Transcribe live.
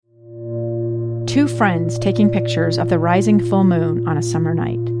Two friends taking pictures of the rising full moon on a summer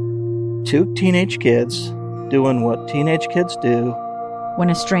night. Two teenage kids doing what teenage kids do. When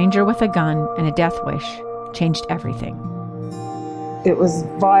a stranger with a gun and a death wish changed everything. It was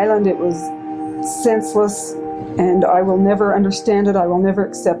violent, it was senseless, and I will never understand it, I will never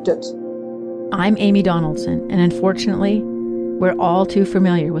accept it. I'm Amy Donaldson, and unfortunately, we're all too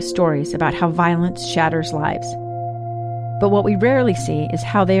familiar with stories about how violence shatters lives. But what we rarely see is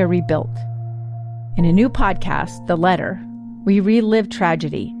how they are rebuilt. In a new podcast, The Letter, we relive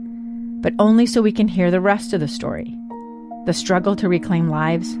tragedy, but only so we can hear the rest of the story. The struggle to reclaim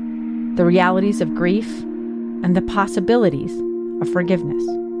lives, the realities of grief, and the possibilities of forgiveness.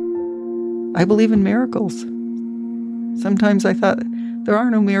 I believe in miracles. Sometimes I thought, there are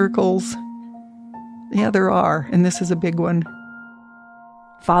no miracles. Yeah, there are, and this is a big one.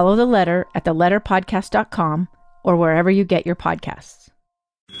 Follow The Letter at theletterpodcast.com or wherever you get your podcasts.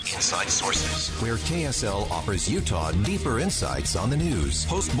 Inside Sources, where KSL offers Utah deeper insights on the news.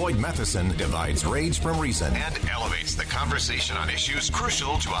 Host Boyd Matheson divides rage from reason and elevates the conversation on issues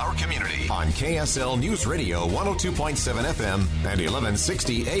crucial to our community. On KSL News Radio 102.7 FM and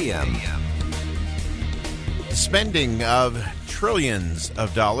 1160 AM. Spending of trillions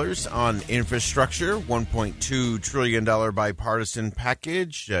of dollars on infrastructure, $1.2 trillion bipartisan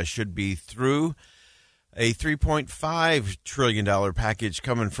package should be through. A $3.5 trillion package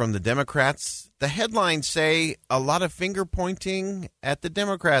coming from the Democrats. The headlines say a lot of finger pointing at the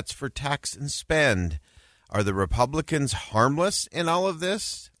Democrats for tax and spend. Are the Republicans harmless in all of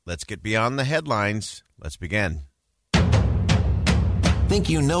this? Let's get beyond the headlines. Let's begin. Think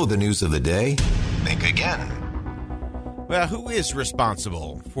you know the news of the day? Think again. Well, who is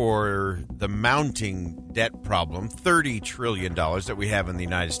responsible for the mounting debt problem, $30 trillion that we have in the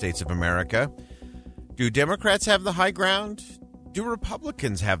United States of America? Do Democrats have the high ground? Do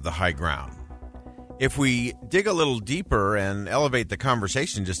Republicans have the high ground? If we dig a little deeper and elevate the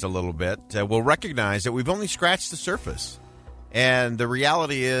conversation just a little bit, we'll recognize that we've only scratched the surface. And the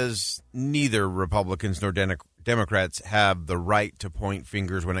reality is neither Republicans nor Democrats have the right to point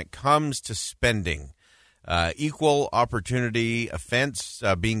fingers when it comes to spending. Equal opportunity offense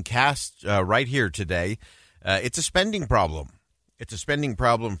being cast right here today. It's a spending problem. It's a spending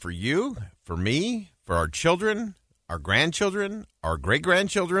problem for you, for me, for our children, our grandchildren, our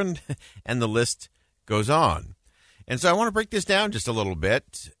great-grandchildren, and the list goes on. And so I want to break this down just a little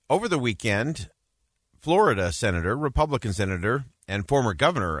bit. Over the weekend, Florida Senator, Republican Senator, and former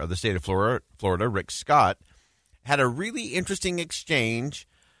governor of the state of Florida, Rick Scott, had a really interesting exchange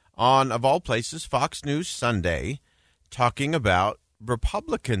on, of all places, Fox News Sunday, talking about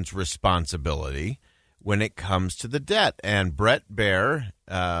Republicans' responsibility when it comes to the debt. And Bret Baier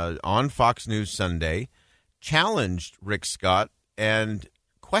on Fox News Sunday challenged Rick Scott and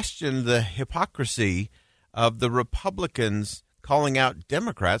questioned the hypocrisy of the Republicans calling out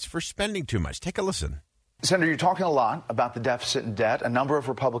Democrats for spending too much. Take a listen. Senator, you're talking a lot about the deficit and debt. A number of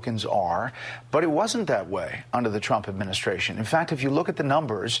Republicans are, but it wasn't that way under the Trump administration. In fact, if you look at the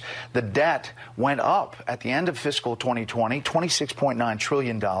numbers, the debt went up at the end of fiscal 2020, $26.9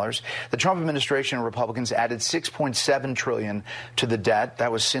 trillion. The Trump administration and Republicans added $6.7 trillion to the debt.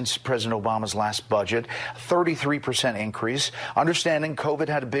 That was since President Obama's last budget, 33% increase. Understanding COVID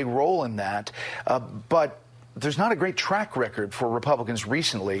had a big role in that, but there's not a great track record for Republicans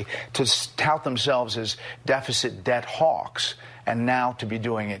recently to tout themselves as deficit debt hawks, and now to be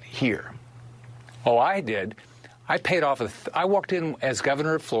doing it here. Oh, I did. I paid off. I walked in as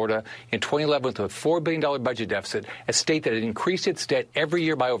governor of Florida in 2011 with a $4 billion budget deficit, a state that had increased its debt every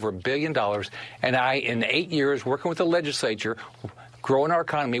year by over $1 billion. And I, in 8 years, working with the legislature, growing our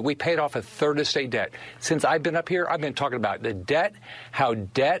economy, we paid off a third of state debt. Since I've been up here, I've been talking about the debt, how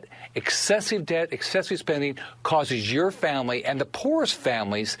debt, excessive spending causes your family and the poorest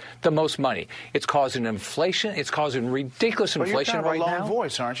families the most money. It's causing inflation. It's causing ridiculous inflation right now. You're kind of a lone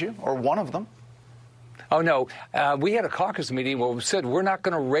voice, aren't you? Or one of them. Oh, no. We had a caucus meeting where we said we're not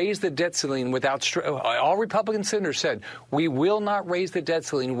going to raise the debt ceiling without all Republican senators said we will not raise the debt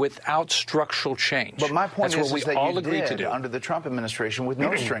ceiling without structural change. But my point is that all you agreed did to do under the Trump administration with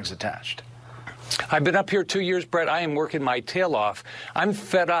no strings attached. I've been up here 2 years, Brett. I am working my tail off. I'm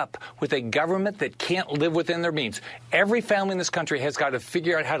fed up with a government that can't live within their means. Every family in this country has got to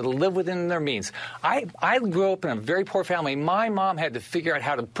figure out how to live within their means. I grew up in a very poor family. My mom had to figure out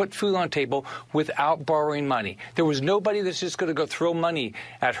how to put food on the table without borrowing money. There was nobody that's just going to go throw money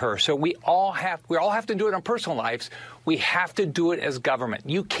at her. So we all have to do it in our personal lives. We have to do it as government.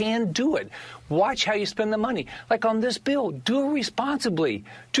 You can do it. Watch how you spend the money. Like on this bill, do it responsibly.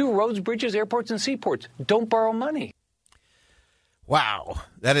 Do roads, bridges, airports, and seaports. Don't borrow money. Wow,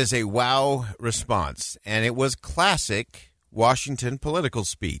 that is a wow response. And it was classic Washington political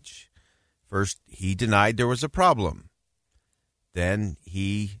speech. First, he denied there was a problem. Then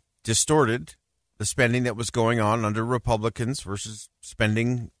he distorted the spending that was going on under Republicans versus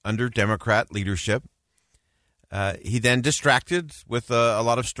spending under Democrat leadership. He then distracted with a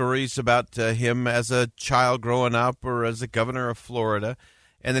lot of stories about him as a child growing up or as the governor of Florida.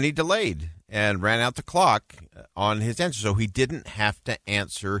 And then he delayed and ran out the clock on his answer. So he didn't have to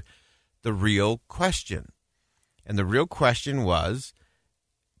answer the real question. And the real question was,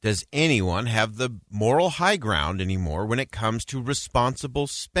 does anyone have the moral high ground anymore when it comes to responsible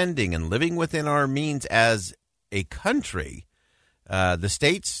spending and living within our means as a country? The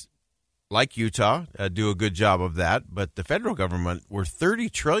states, like Utah, do a good job of that, but the federal government, we're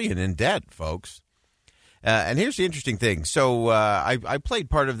 $30 trillion in debt, folks. And here's the interesting thing. So I played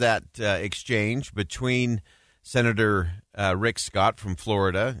part of that exchange between Senator Rick Scott from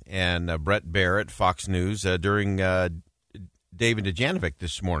Florida and Brett Baier at Fox News during David Dujanovic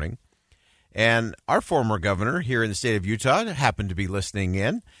this morning. And our former governor here in the state of Utah happened to be listening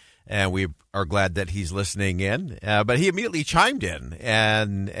in, and we are glad that he's listening in. But he immediately chimed in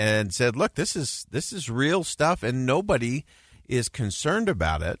and said, look, this is real stuff, and nobody is concerned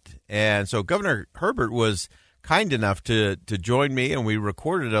about it. And so Governor Herbert was kind enough to join me, and we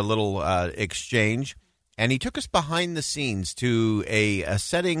recorded a little exchange. And he took us behind the scenes to a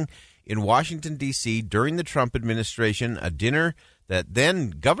setting in Washington, D.C. during the Trump administration, a dinner that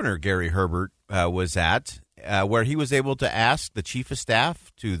then Governor Gary Herbert was at, where he was able to ask the chief of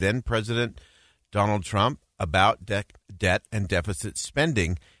staff to then President Donald Trump about debt and deficit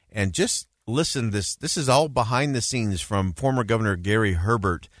spending. And just listen, this is all behind the scenes from former Governor Gary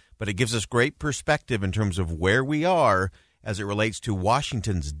Herbert, but it gives us great perspective in terms of where we are as it relates to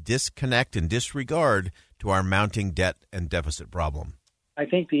Washington's disconnect and disregard to our mounting debt and deficit problem. I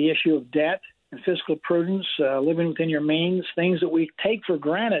think the issue of debt and fiscal prudence, living within your means, things that we take for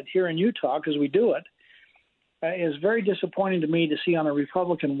granted here in Utah because we do it, is very disappointing to me to see on a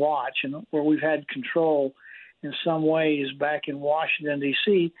Republican watch, and where we've had control in some ways back in Washington,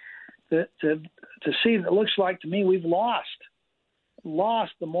 D.C., to see that it looks like to me we've lost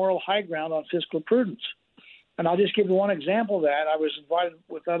the moral high ground on fiscal prudence. And I'll just give you one example of that. I was invited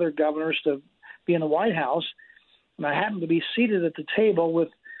with other governors to be in the White House, and I happened to be seated at the table with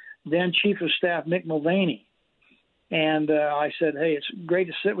then Chief of Staff Mick Mulvaney. And I said, hey, it's great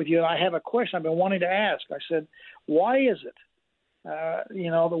to sit with you. I have a question I've been wanting to ask. I said, why is it,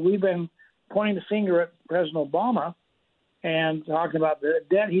 that we've been pointing the finger at President Obama and talking about the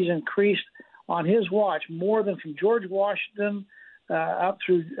debt he's increased on his watch more than from George Washington up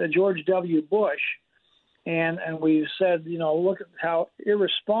through George W. Bush. And we've said, look at how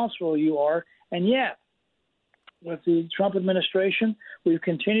irresponsible you are. And yet, with the Trump administration, we've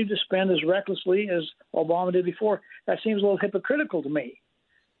continued to spend as recklessly as Obama did before. That seems a little hypocritical to me.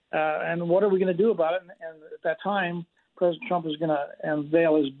 And what are we going to do about it? And at that time, President Trump is going to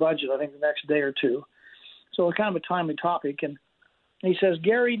unveil his budget, I think, the next day or two. So it's kind of a timely topic. And he says,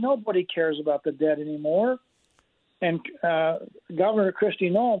 Gary, nobody cares about the debt anymore. And Governor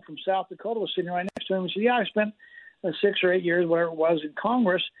Kristi Noem from South Dakota was sitting right next to him and said, yeah, I spent 6 or 8 years, whatever it was, in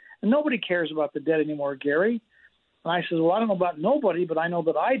Congress, and nobody cares about the debt anymore, Gary. And I said, well, I don't know about nobody, but I know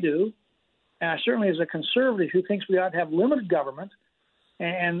that I do. And I certainly, as a conservative who thinks we ought to have limited government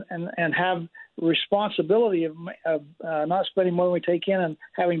and have responsibility of not spending more than we take in and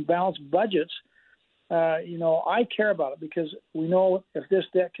having balanced budgets, I care about it because we know if this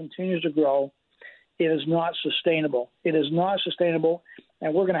debt continues to grow, it is not sustainable. It is not sustainable,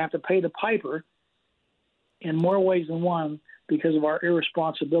 and we're going to have to pay the piper in more ways than one because of our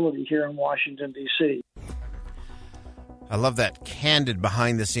irresponsibility here in Washington, D.C. I love that candid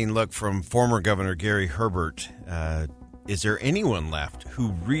behind-the-scene look from former Governor Gary Herbert. Is there anyone left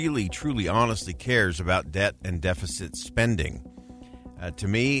who really, truly, honestly cares about debt and deficit spending? To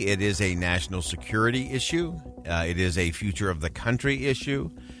me, it is a national security issue. It is a future of the country issue.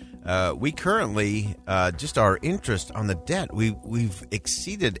 We currently, just our interest on the debt, we've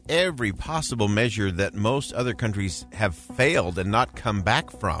exceeded every possible measure that most other countries have failed and not come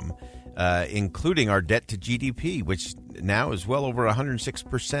back from, including our debt to GDP, which now is well over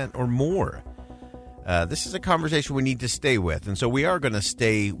 106% or more. This is a conversation we need to stay with, and so we are going to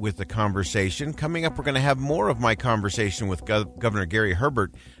stay with the conversation. Coming up, we're going to have more of my conversation with Governor Gary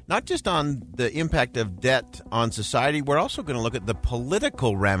Herbert, not just on the impact of debt on society. We're also going to look at the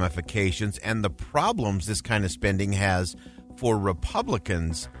political ramifications and the problems this kind of spending has for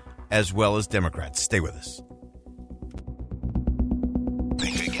Republicans as well as Democrats. Stay with us.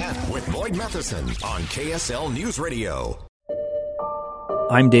 Think Again with Boyd Matheson on KSL News Radio.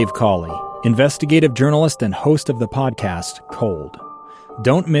 I'm Dave Cawley, investigative journalist and host of the podcast Cold.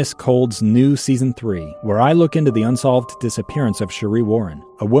 Don't miss Cold's new Season 3, where I look into the unsolved disappearance of Cherie Warren,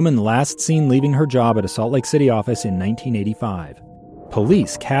 a woman last seen leaving her job at a Salt Lake City office in 1985.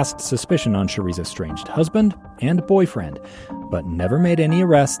 Police cast suspicion on Cherie's estranged husband and boyfriend, but never made any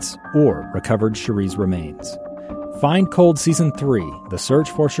arrests or recovered Cherie's remains. Find Cold Season 3, The Search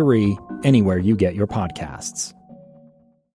for Cherie, anywhere you get your podcasts.